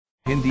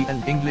Hindi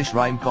and English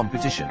rhyme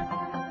competition.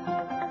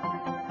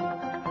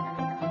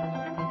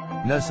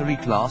 Nursery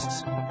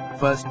class,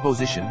 first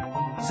position,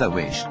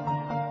 Sarvesh.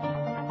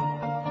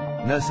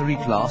 Nursery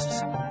class,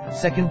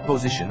 second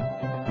position,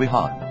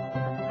 Vihan.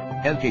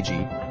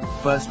 LKG,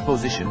 first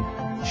position,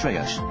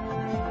 Shreyash.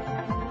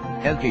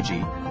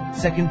 LKG,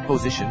 second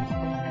position,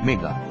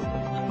 Megha.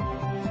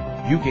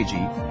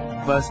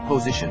 UKG, first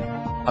position,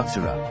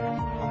 Aksara.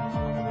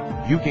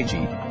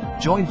 UKG,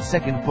 joint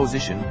second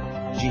position,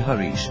 G.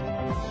 Harish.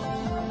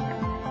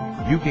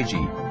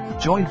 UKG,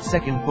 joint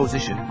second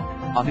position,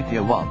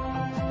 Aditya Wang.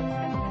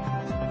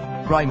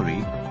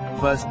 Primary,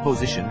 first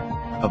position,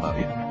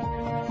 Abhay.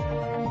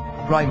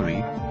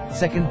 Primary,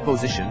 second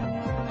position,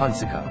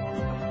 Hansika.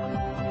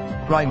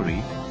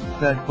 Primary,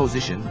 third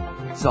position,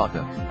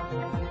 Sarthak.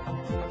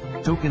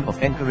 Token of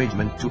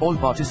encouragement to all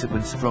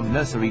participants from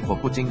nursery for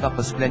putting up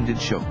a splendid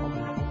show.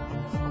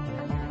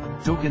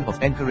 Token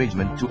of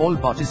encouragement to all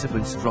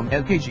participants from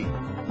LKG.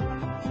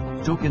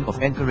 Token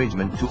of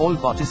encouragement to all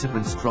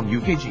participants from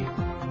UKG.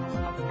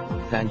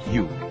 Thank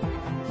you.